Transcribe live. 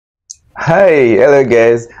Hi, hello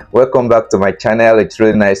guys, welcome back to my channel. It's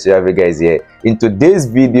really nice to have you guys here. In today's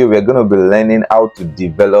video, we're going to be learning how to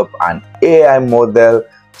develop an AI model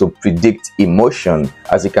to predict emotion.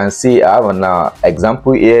 As you can see, I have an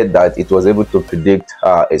example here that it was able to predict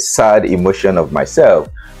a sad emotion of myself.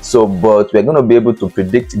 But we're going to be able to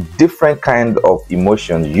predict different kind of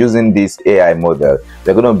emotions using this AI model.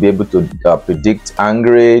 We're going to be able to predict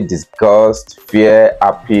angry, disgust, fear,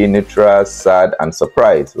 happy, neutral, sad, and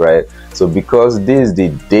surprise, right? So because this is the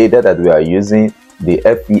data that we are using, the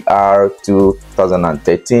FER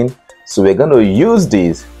 2013, so we're going to use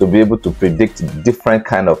this to be able to predict different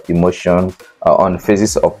kind of emotions on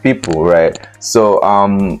faces of people, right? So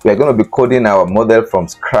we're going to be coding our model from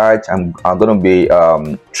scratch. I'm going to be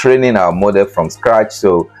training our model from scratch.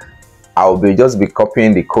 So I'll be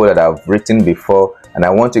copying the code that I've written before, and I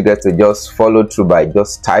want you guys to just follow through by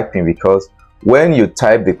just typing, because when you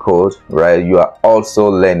type the code, right, you are also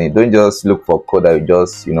learning. Don't just look for code that you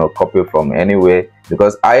just copy from anywhere,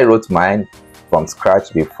 because I wrote mine from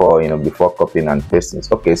scratch before before copying and pasting.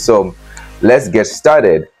 Okay, so let's get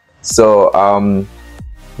started. So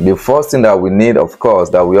the first thing that we need, of course,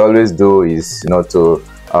 that we always do is to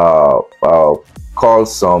call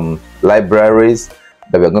some libraries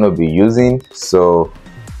that we're going to be using. So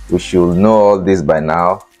we should know all this by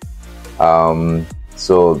now.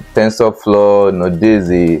 So TensorFlow, this is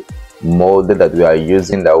the model that we are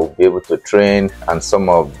using that will be able to train, and some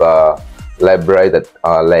of libraries that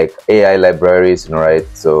are like AI libraries, right?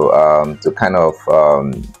 So to kind of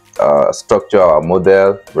structure our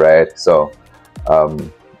model, right? So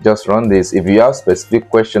just run this. If you have specific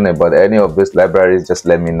question about any of these libraries, just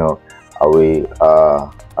let me know. I will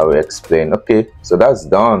explain. Okay, so that's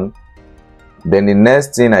done. Then the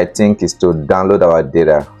next thing I think is to download our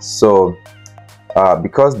data. So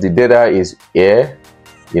because the data is here,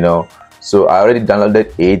 so I already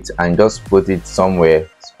downloaded it and just put it somewhere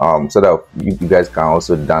so that you guys can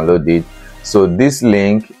also download it. So this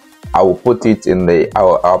link, I will put it in the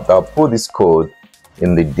I'll put this code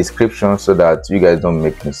in the description so that you guys don't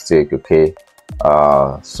make mistake. Okay,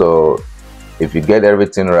 so if you get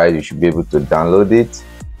everything right, you should be able to download it.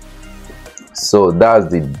 So that's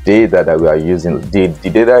the data that we are using. The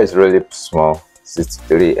data is really small,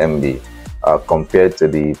 63 MB compared to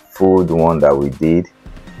the food one that we did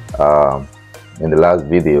in the last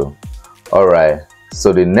video. All right,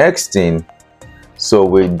 so the next thing, so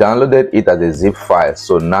we downloaded it as a zip file.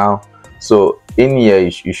 So now, so in here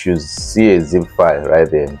you should see a zip file right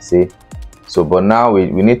there, see? So but now we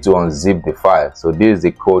need to unzip the file. So this is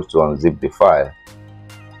the code to unzip the file.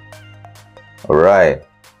 All right,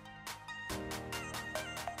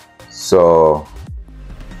 so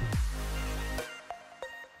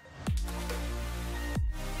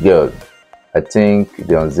good. I think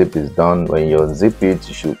the unzip is done. When you unzip it,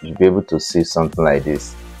 you should be able to see something like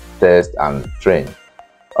this: test and train.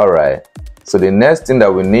 All right, so the next thing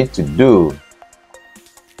that we need to do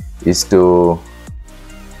is to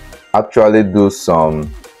actually do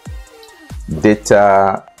some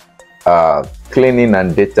data cleaning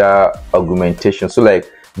and data augmentation. So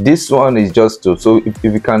like this one is just to, so if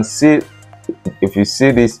you can see, if you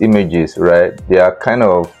see these images, right, they are kind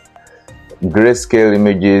of grayscale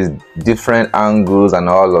images, different angles and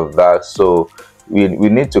all of that. So we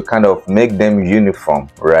need to kind of make them uniform,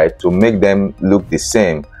 right, to make them look the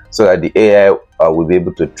same, so that the AI will be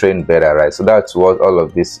able to train better, right? So that's what all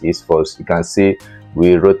of this is for. So you can see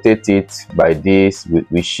we rotate it by this,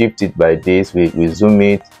 we shift it by this, we zoom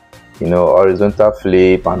it, horizontal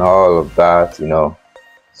flip and all of that,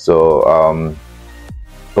 so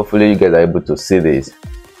hopefully you guys are able to see this.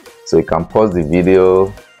 So you can pause the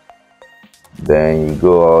video, then you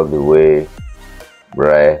go all the way,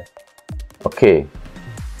 right? Okay,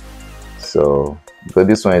 so because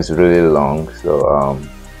this one is really long, so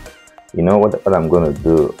what I'm gonna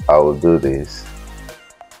do, I will do this.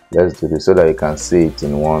 Let's do this so that you can see it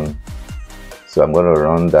in one. So I'm gonna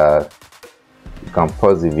run that. You can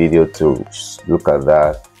pause the video to look at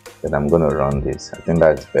that, then I'm gonna run this. I think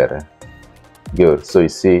that's better. Good. So you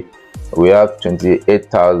see we have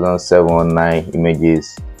 28,709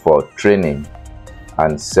 images for training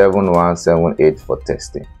and 7178 for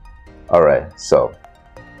testing. All right, so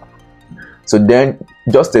then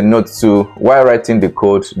just a note too, while writing the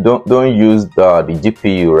code, don't use the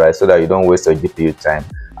GPU, right, so that you don't waste your GPU time.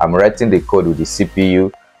 I'm writing the code with the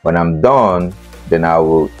CPU. When I'm done, then I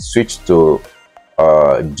will switch to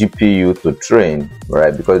GPU to train,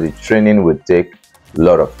 right, because the training will take a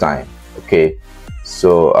lot of time. Okay,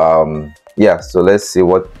 so yeah, so let's see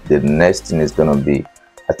what the next thing is going to be.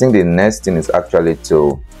 I think the next thing is actually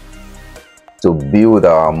to build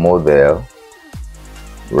our model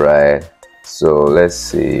right? So let's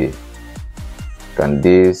see, can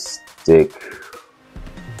this take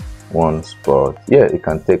one spot? Yeah, it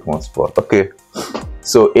can take one spot. Okay,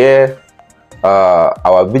 so here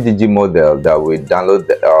our VGG model that we download,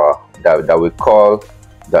 that we call,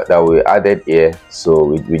 that we added here. So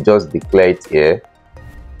we just declare it here,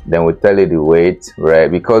 then we tell it the weight, right?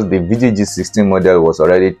 Because the VGG16 model was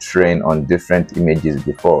already trained on different images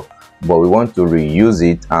before, but we want to reuse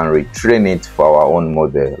it and retrain it for our own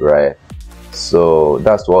model, right? So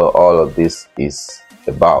that's what all of this is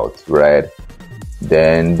about, right?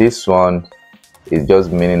 Then this one is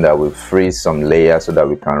just meaning that we freeze some layers so that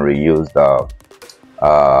we can reuse the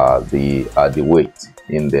weight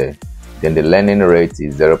in there. Then the learning rate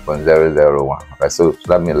is 0.001. Okay, so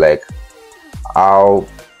that means like how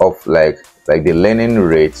of like the learning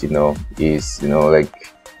rate, is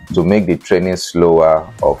like to make the training slower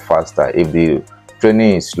or faster. If the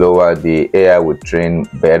training is slower, the AI will train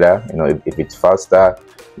better. If it's faster,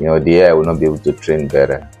 the AI will not be able to train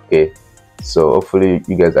better. Okay, so hopefully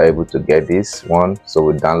you guys are able to get this one. So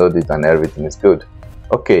we download it and everything is good.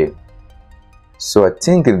 Okay, so I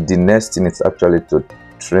think the next thing is actually to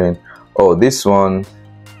train. Oh, this one,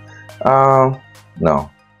 no,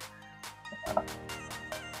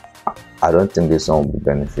 I don't think this one will be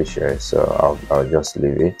beneficial, so I'll just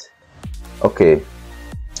leave it. Okay,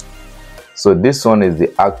 so this one is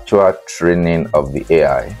the actual training of the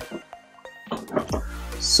AI.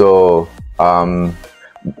 So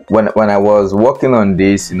when I was working on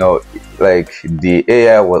this, like the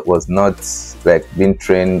AI was not like being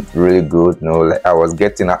trained really good. Like I was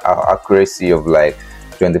getting an accuracy of like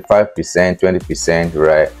 25%, 20%,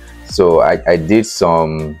 right? So I did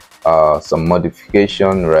some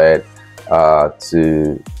modification, right,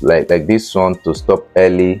 to like this one, to stop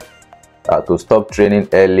early, to stop training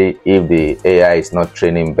early if the AI is not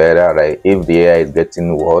training better, right? If the AI is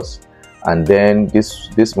getting worse. And then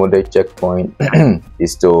this model checkpoint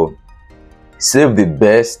is to save the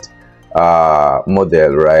best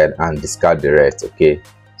model, right, and discard the rest. Okay,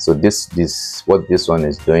 so this what this one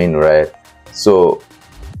is doing, right? So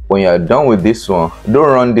when you are done with this one, don't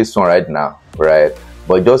run this one right now, right?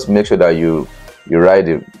 But just make sure that you write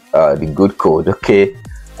the good code. Okay,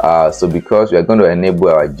 so because we are going to enable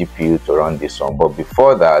our GPU to run this one, but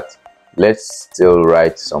before that, let's still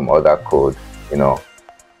write some other code,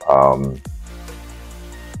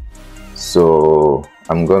 so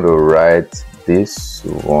I'm going to write this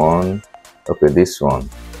one. Okay, this one.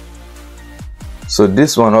 So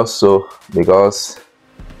this one also, because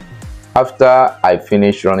after I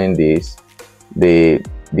finished running this, the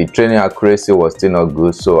training accuracy was still not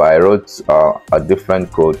good, so I wrote a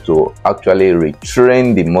different code to actually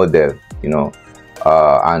retrain the model,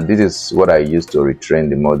 and this is what I used to retrain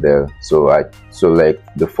the model. So like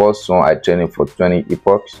the first one I trained it for 20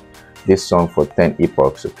 epochs, this one for 10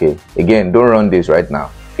 epochs. Okay, again, don't run this right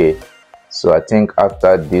now. Okay, so I think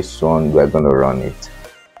after this one we're going to run it.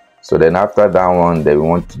 So then after that one, then we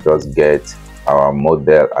want to just get our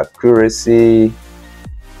model accuracy,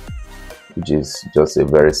 which is just a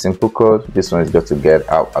very simple code. This one is just to get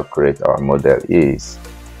how accurate our model is.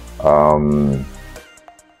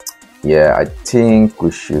 Yeah, I think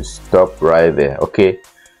we should stop right there. Okay,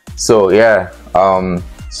 so yeah,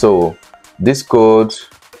 so this code,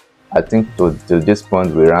 I think to this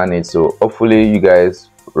point we ran it. So hopefully you guys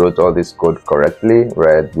wrote all this code correctly,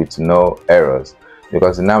 right, with no errors,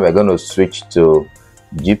 because now we're going to switch to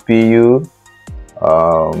GPU.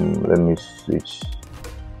 Let me switch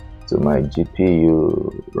to my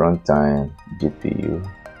GPU runtime, GPU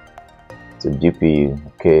to GPU.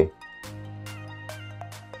 Okay,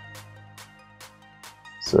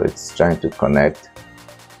 so it's trying to connect.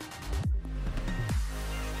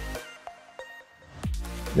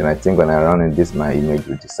 Then I think when I run in this, my image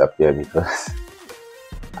will disappear because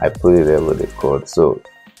I put it there with the code. So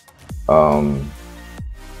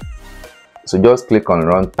so just click on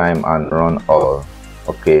runtime and run all.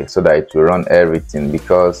 Okay, so that it will run everything,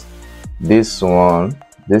 because this one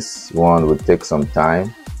will take some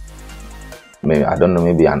time, maybe, I don't know,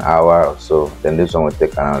 maybe an hour or so. Then this one will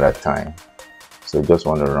take another time. So just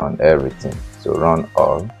want to run everything. So run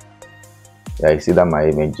all. Yeah, you see that my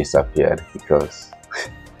image disappeared because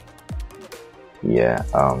yeah,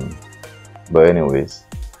 but anyways,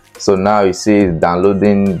 so now you see it's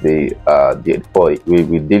downloading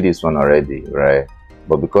we did this one already, right?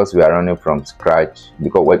 But because we are running from scratch,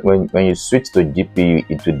 because when you switch to GPU,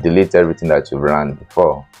 it will delete everything that you've run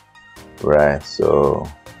before, right? So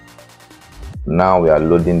now we are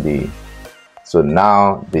loading so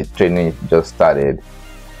now the training just started.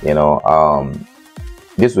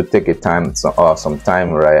 This will take some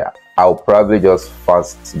time, right? I'll probably just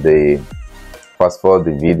fast forward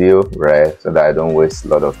the video, right, so that I don't waste a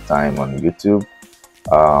lot of time on YouTube.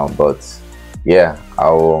 But yeah,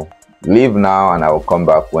 I'll leave now and I will come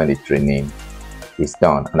back when the training is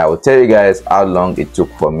done, and I will tell you guys how long it took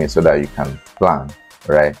for me so that you can plan,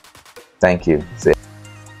 right? Thank you.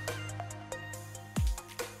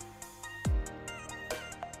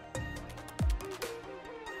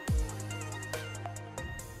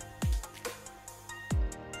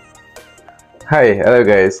 Hi, hello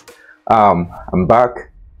guys. I'm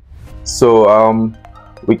back. So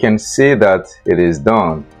we can see that it is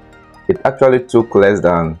done. It actually took less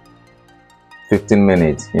than 15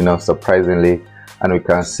 minutes, surprisingly, and we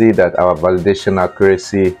can see that our validation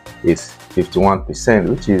accuracy is 51%,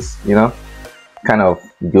 which is kind of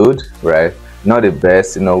good, right? Not the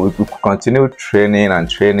best. We could continue training and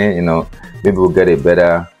training, maybe we'll get a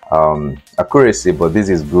better accuracy, but this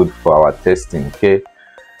is good for our testing. Okay,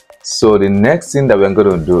 so the next thing that we're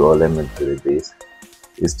going to do, or let me do this,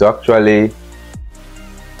 is to actually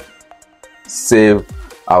save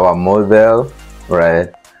our model,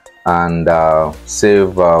 right, and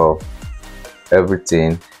save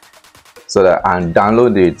everything, so that, and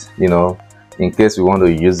download it, in case we want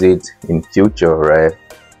to use it in future, right?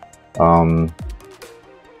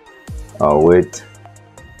 Wait,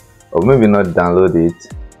 or maybe not download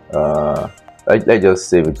it. Let's just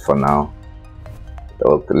save it for now.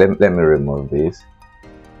 Okay, let me remove this.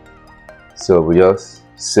 So we just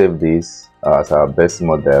save this as our best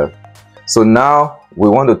model. So now we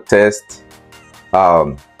want to test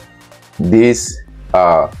this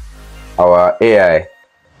our AI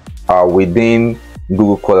within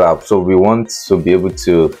Google Colab. So we want to be able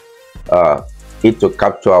to it to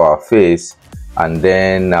capture our face, and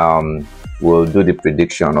then we'll do the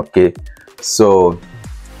prediction. Okay, so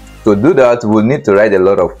to do that we'll need to write a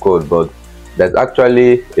lot of code, but there's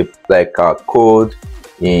actually a code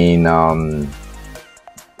in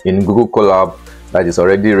Google Colab that is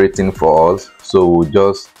already written for us. So we'll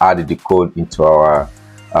just add the code into our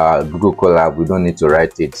Google Colab. We don't need to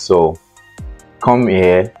write it. So come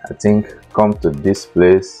here, I think come to this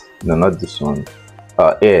place, no, not this one,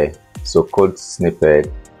 here. So code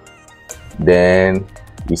snippet, then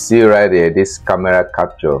you see right here this camera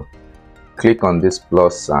capture. Click on this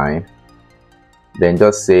plus sign, then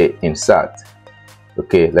just say insert.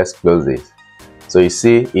 Okay, let's close this. So you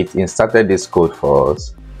see it inserted this code for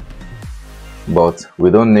us, but we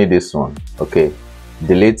don't need this one. Okay,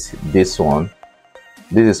 delete this one.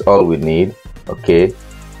 This is all we need. Okay,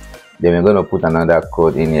 then we're going to put another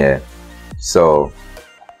code in here. So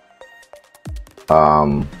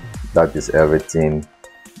that is everything.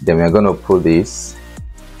 Then we're going to put this.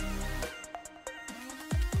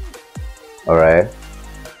 All right,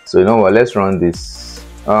 so you know what, let's run this.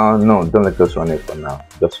 No, don't let us run it for now,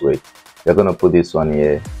 just wait. We're going to put this one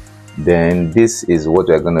here, then this is what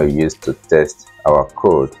we're going to use to test our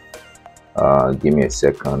code. Give me a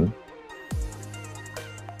second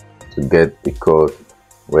to get the code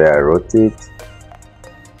where I wrote it.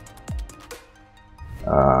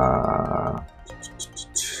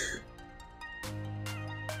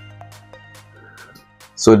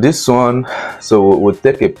 So this one, so we'll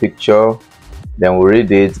take a picture, then we'll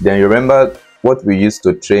read it. Then you remember what we used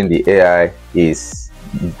to train the AI is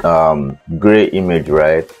gray image,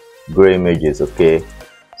 right? Gray images. Okay,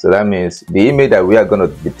 so that means the image that we are going to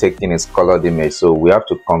be taking is colored image, so we have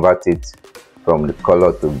to convert it from the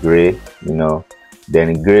color to gray,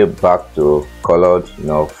 then gray back to colored,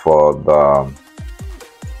 for the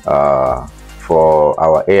for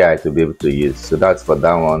our AI to be able to use. So that's for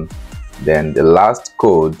that one. Then the last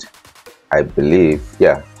code, I believe,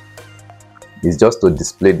 yeah, is just to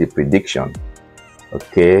display the prediction.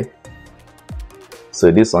 Okay,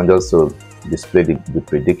 so this one just to display the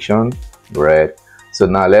prediction, right? So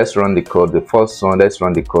now let's run the code. The first one, let's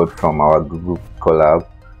run the code from our Google Colab.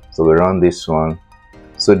 So we run this one.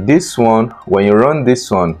 So this one, when you run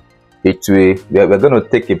this one, we're going to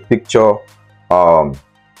take a picture of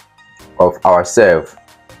ourselves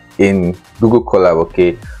in Google Colab.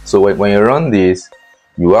 Okay, so when you run this,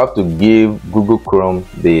 you have to give Google Chrome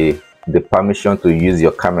the permission to use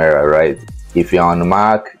your camera, right? If you're on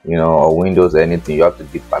Mac, or Windows or anything, you have to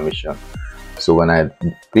give permission. So when I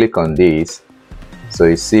click on this, so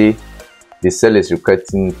you see the cell is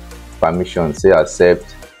requesting permission, say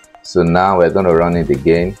accept. So now we're going to run it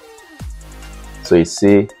again. So you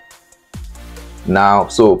see now,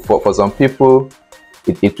 so for some people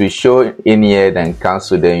it will show in here then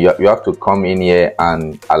cancel, then you have to come in here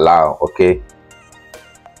and allow. Okay,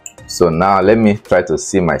 so now let me try to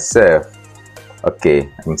see myself. Okay,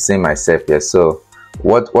 I'm seeing myself here. So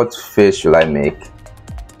what face should I make?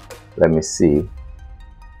 Let me see.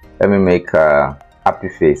 Let me make a happy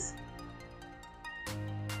face.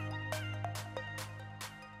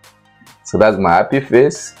 So that's my happy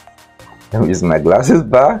face. Let me use my glasses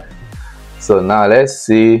back. So now let's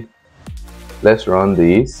see. Let's run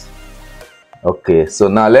this. Okay, so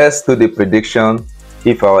now let's do the prediction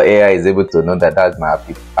if our AI is able to know that that's my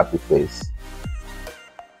happy face.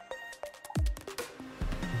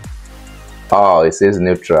 Oh, it says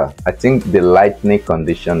neutral. I think the lightning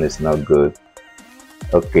condition is not good.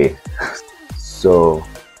 Okay, so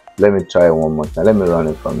let me try one more time. Let me run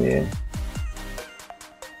it from here.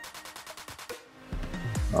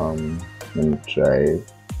 Let me try it.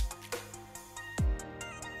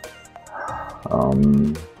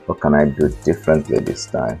 What can I do differently this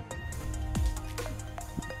time?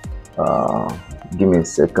 Give me a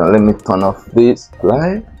second. Let me turn off this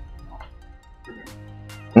light.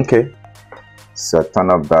 Okay, so turn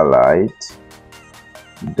off that light.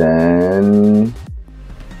 Then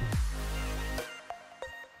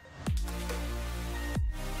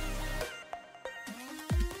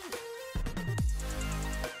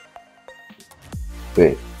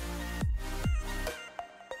wait.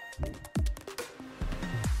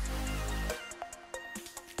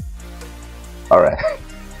 All right,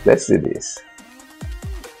 let's see this.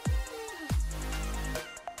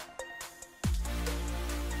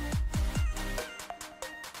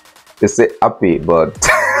 They say happy, but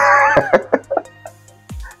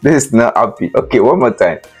this is not happy. Okay, one more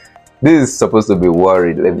time. This is supposed to be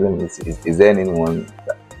worried. Let me see. Is there anyone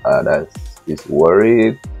that is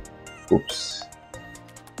worried? Oops.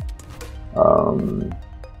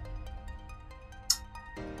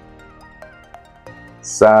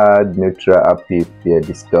 Sad, neutral, happy, fear,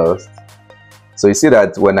 disgust. So you see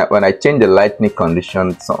that when I change the lightning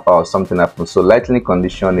condition, or something happens. So lightning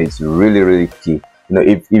condition is really key. You know,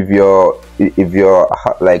 if your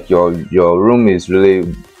like your room is really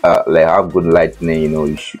like have good lightning, you know,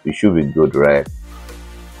 it should be good, right?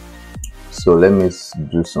 So let me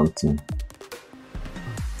do something.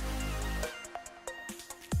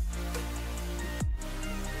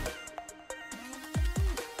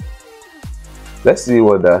 Let's see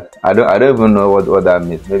what that. I don't even know what that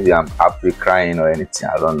means. Maybe I'm happy, crying, or anything.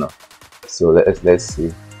 I don't know. So let's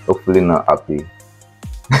see. Hopefully not happy.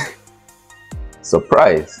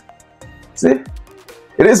 Surprise. See,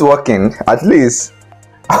 it is working at least.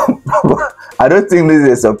 I don't think this is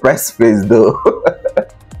a surprise face though.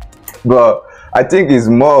 But I think it's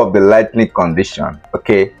more of the lightning condition.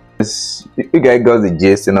 Okay, you guys got the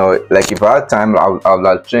gist. You know, like if I had time,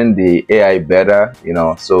 I'll train the AI better. You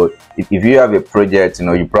know, so if you have a project, you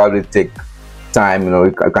know, you probably take time. You know,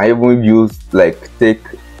 you can even use take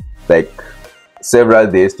several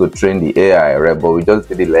days to train the AI, right? But we just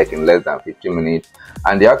did it like in less than 15 minutes,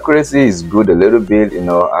 and the accuracy is good a little bit, you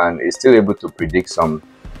know, and it's still able to predict some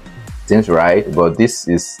things, right? But this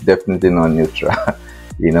is definitely not neutral.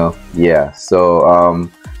 You know, yeah. So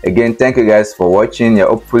again, thank you guys for watching. Yeah,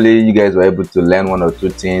 hopefully you guys were able to learn one or two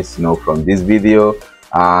things, you know, from this video.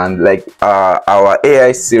 And like our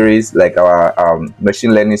AI series, like our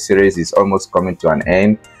machine learning series, is almost coming to an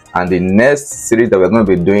end, and the next series that we're going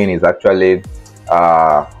to be doing is actually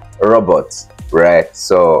robots, right?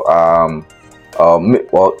 So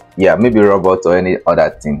well, yeah, maybe robots or any other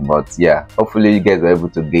thing, but yeah, hopefully you guys were able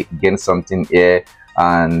to gain something here.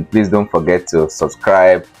 And please don't forget to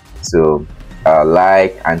subscribe, to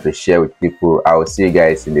like, and to share with people. I will see you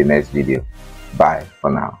guys in the next video. Bye for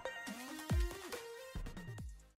now.